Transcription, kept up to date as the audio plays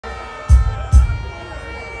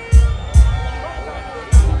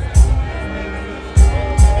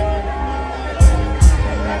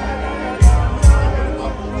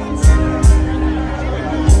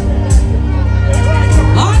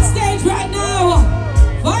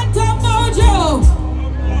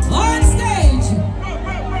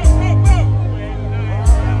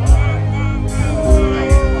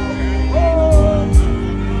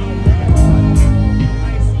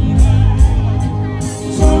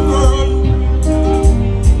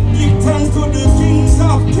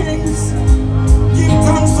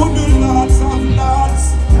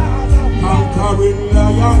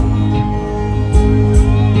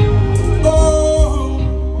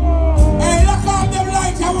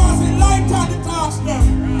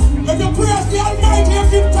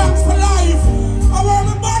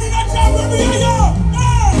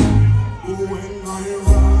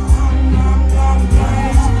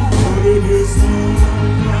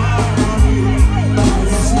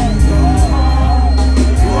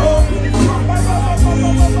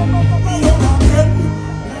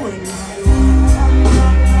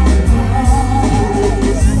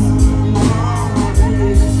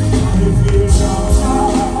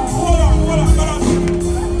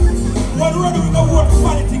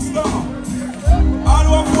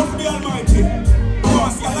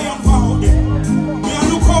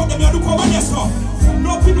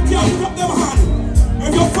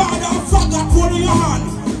in your hand.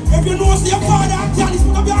 If you know your father and Johnny,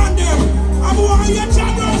 put up your hand there. I'm going to hear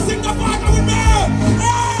John Brown sing the part with me.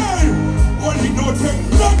 Hey! Only don't take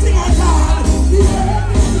nothing at all.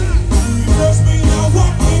 He bless me now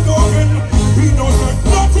what he doing. He don't take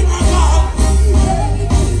nothing at all.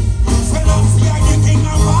 Selassie I the king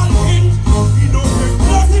of all kings. He don't take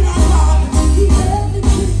nothing at all.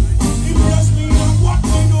 He bless me now what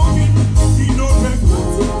he doing. He don't take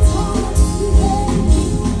nothing at all.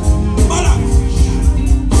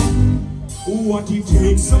 What it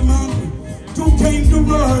takes a man to gain the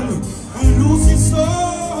world and lose his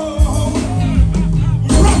soul.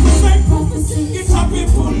 Prophecy, it's a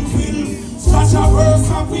people fulfill. Such a verse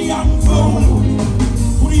of the unfold.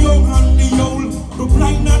 To the young and the old, the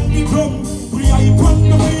blind and the dumb, the hype and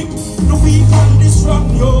the weak and the strong.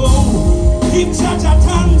 Yo, give Judge a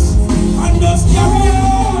thanks and just carry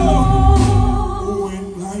on. When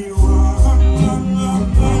I run,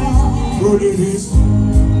 rolling this.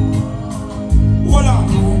 Voila.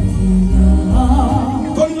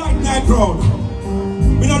 Don't like night crowd.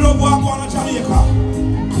 We don't love walk on a Jamaica.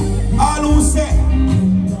 All who say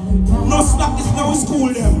no slack is now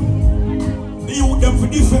school them. The youth them for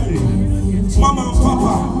defend. Mama and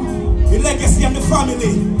Papa, the legacy and the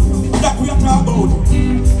family that we are talking about.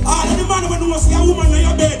 All of the man when you see a woman in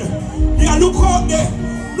your bed, they are look out there.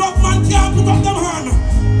 No man can't put up them hand.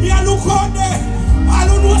 They are look out there. All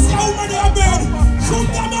who know see a woman in your bed, shoot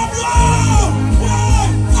them up.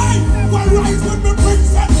 Well, rise with me,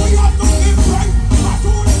 princess, we have to live right. I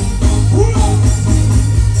told you.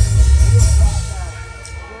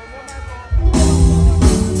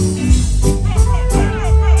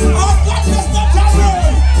 Oh, God bless the children.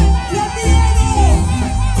 Let me hear now.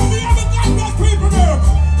 Let me have a God bless people there.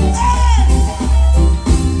 Hey!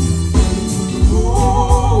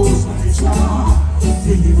 Oh, my child,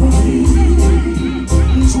 deliver me.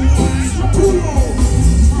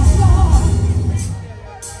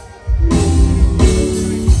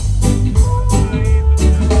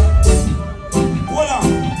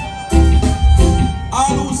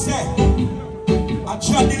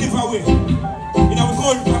 To deliver away. You know, I'm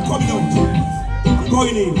coming out. I'm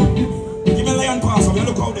going in. Give me a lion pass. I'm going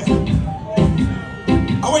to look out there.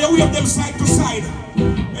 I want you to wave them side to side.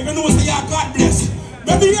 If you know, say, yeah, God bless.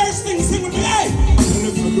 Maybe you hear things sing with me. Hey!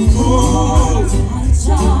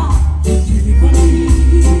 Deliver me.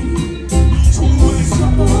 To my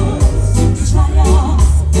troubles, trials,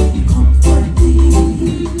 comfort me.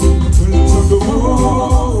 Deliver the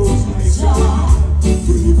most, my God.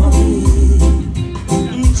 Deliver me.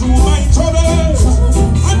 To my troubles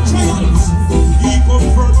and trials, he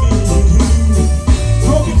comfort me.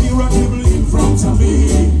 Though it be irreparable in front of me,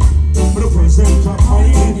 but the present of my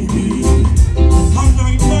enemy.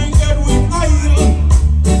 Anoint my head with oil,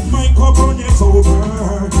 my cup runneth over.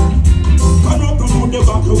 Come up on the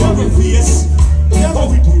back of my face. How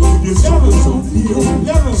we deal with this troubles of fear,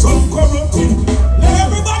 some corrupted. Let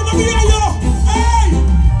everybody be here. Hey,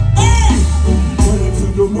 hey. Tell it to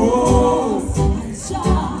the most.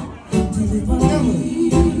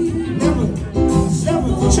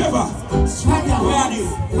 Trevor, where are you?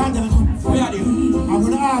 Where are you? I'm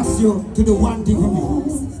going to ask you to do one thing for me.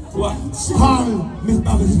 What? Call Miss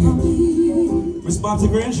Babs Grange. Miss Babs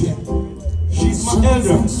Grange? She's my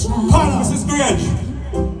elder. Call her. Mrs. Grange.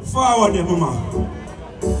 Forward there, mama.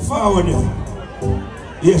 Forward there.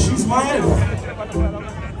 Yeah, she's my elder.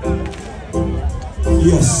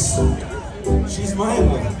 Yes. She's my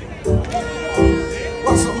elder.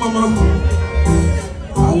 What's up, mama?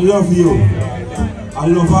 I love you. I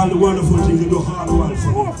love all the wonderful things you do all the while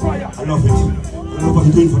for me. I love it. I love what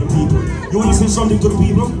you're doing for the people. You want to say something to the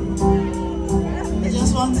people? I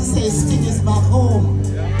just want to say Sting is back home.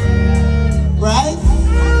 Right?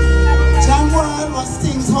 Jam World was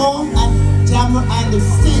Sting's home and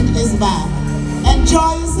Sting is back.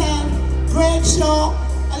 Enjoy yourself. Great show.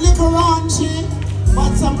 A little raunchy,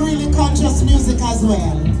 but some really conscious music as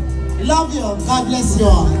well. Love you. God bless you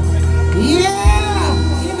all. Yeah!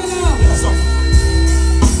 Give it up! Yes, sir.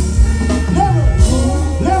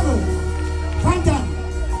 Level! Fantan!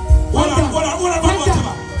 Fantan!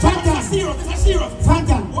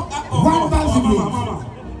 Fantan! One Babs Grange.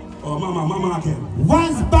 Oh, mama, I can.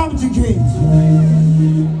 One's Babs Grange.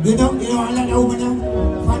 You don't like that woman now?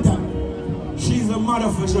 Fantan. She's a mother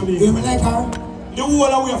for Jamaica. You like her? The whole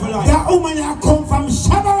away for life. That woman that come from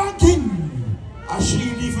Shabarankin. And she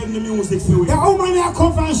different the music for you. That woman that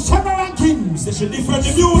come from Shabarankin. So she different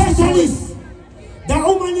the music specialist. That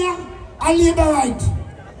woman that a labor right.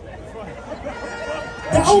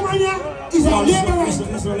 That woman is a labor right.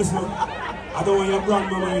 Listen. I don't want your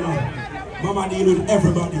grandmama, you know. Mama deal with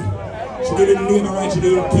everybody. She did it in labor right, she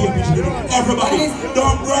did it in paper, she did it in everybody.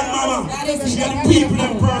 Don't grandmama. She had people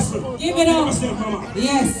in person. Give it up. Mama.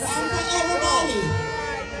 Yes. Everybody.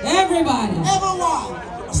 Everybody. Everyone.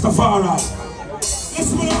 Rastafari.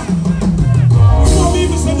 Listen to that. Some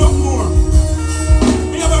people say no more.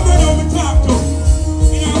 We have a brother who we talk to.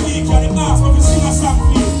 In our week, and they ask when we sing a song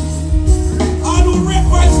for you. All who rap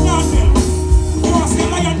right started. You want to say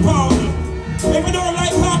lion power. If you don't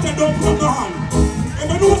like Carter, don't put up no hand. If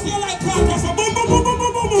you don't say like Carter, say boom, boom, boom, boom,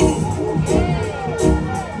 boom, boom, boom.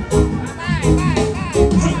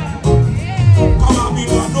 Come on, me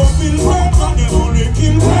not no feel red man, they only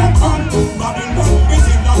kill red man. Babylon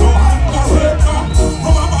busy, not no hand, no red man.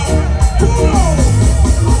 Come on, man, pull out.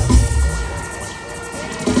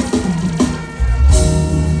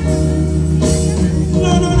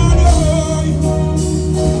 No, no, no, no.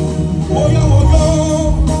 Oh, yeah, oh, yeah.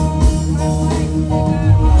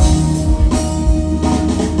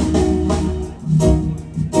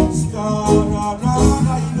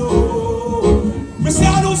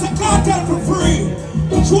 Cartel for free.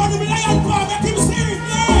 She want to be lion power, make him see it,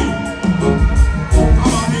 yeah.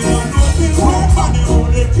 Come on, they don't know kill red man, they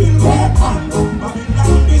only kill red man.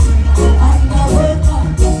 Babylon busy now, under red man.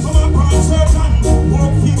 Some are born certain,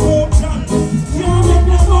 walk the ocean. Can't make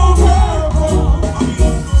them all work. Babylon no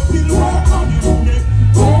kill red man, they only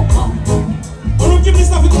red man. Oh, don't give me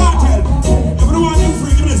stuff with cartel. If you don't want them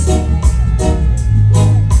free, give me this.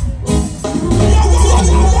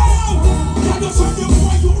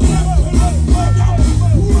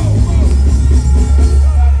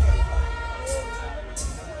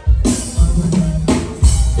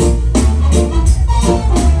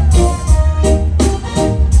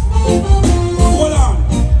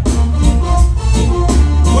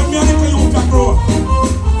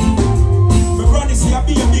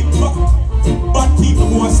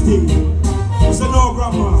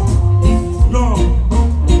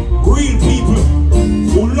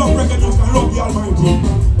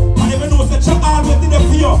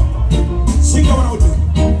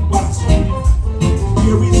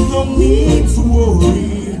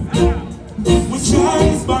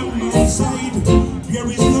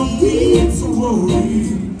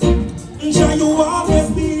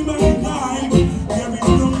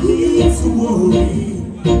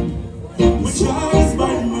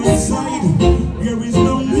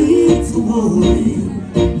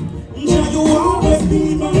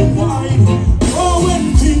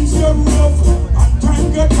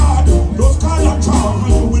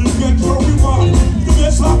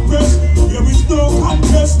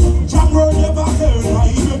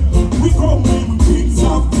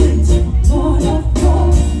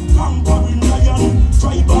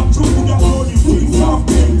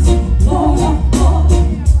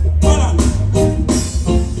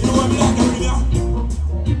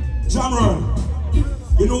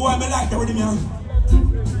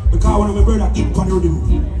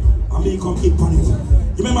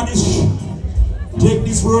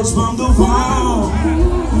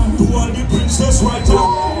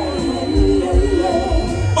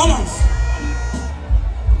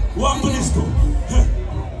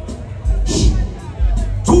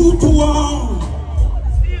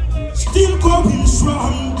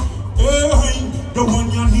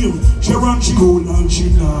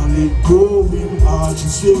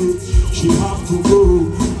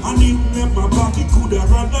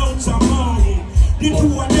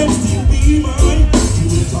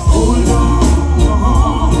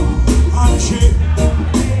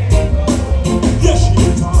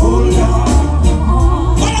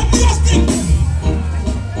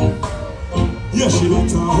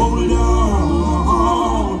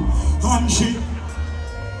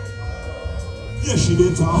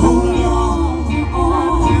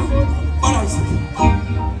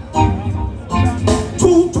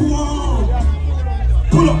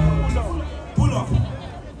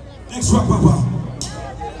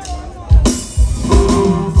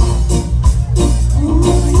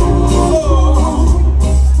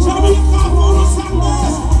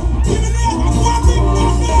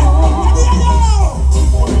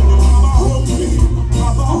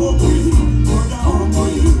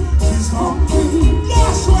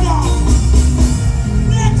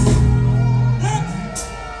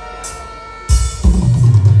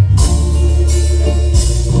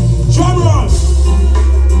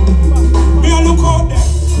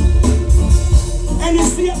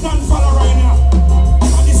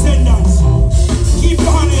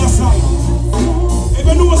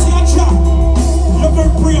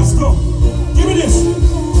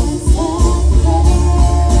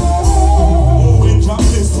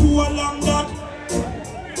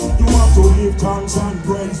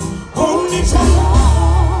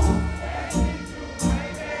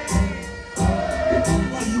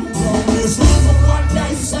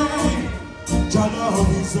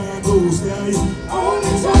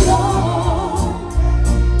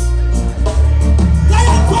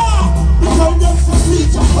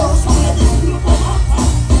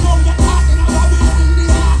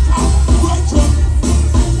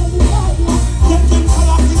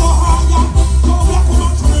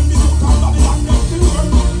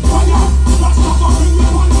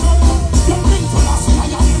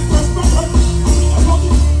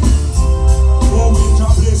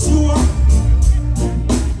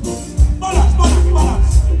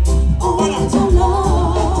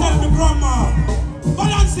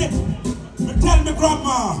 Me tell me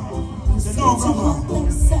grandma. Say no grandma.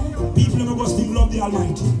 People never go sing love the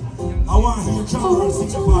Almighty. I want to hear John World sing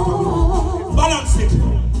the part of it. Balance it.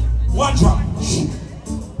 One job.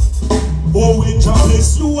 Oh, when Jah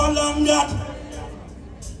bless you along that,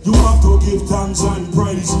 you have to give thanks and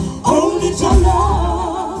praise. Only Jah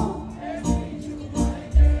love.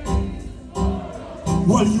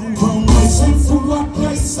 While you don't listen to what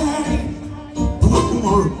they say, what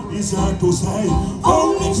more is there to say?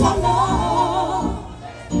 Only Jah love.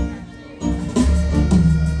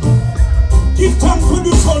 Give thanks for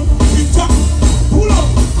the sun. Give thanks. Pull up.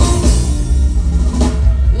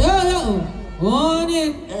 Yo, on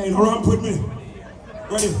it. Hey, ramp with me.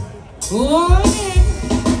 Ready? On it.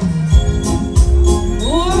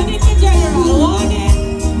 On it, General. On it.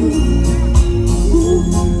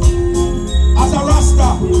 As a Rasta,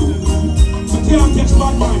 I can't catch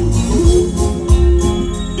bad mind.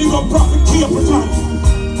 Big up Prophet Capitan.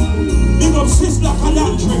 Big up Sister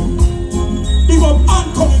Calantry. Big up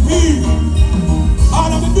Anthony B.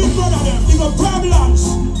 All of the big brother them. Big up Turbulence.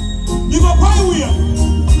 Big up Highway.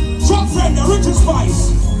 Chuck Friend, the Richard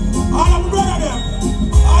Spice. All of the brother them.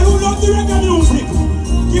 All who love the reggae music.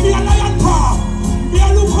 Give me a lion paw. Me a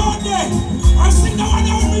look out there. I sing the one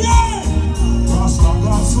out me eye. Rasta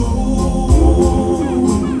got soul.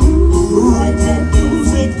 Reggae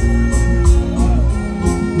music.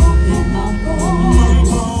 My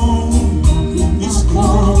home. It's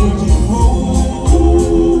called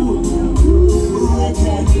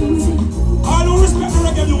reggae music. All who respect the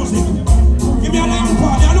reggae music. Give me a lion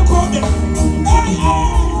paw. They look out there. Hey, hey.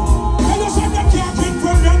 Tell us that can't think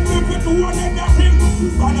from them. If you do one of that thing.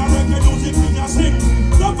 But the reggae music we just sing.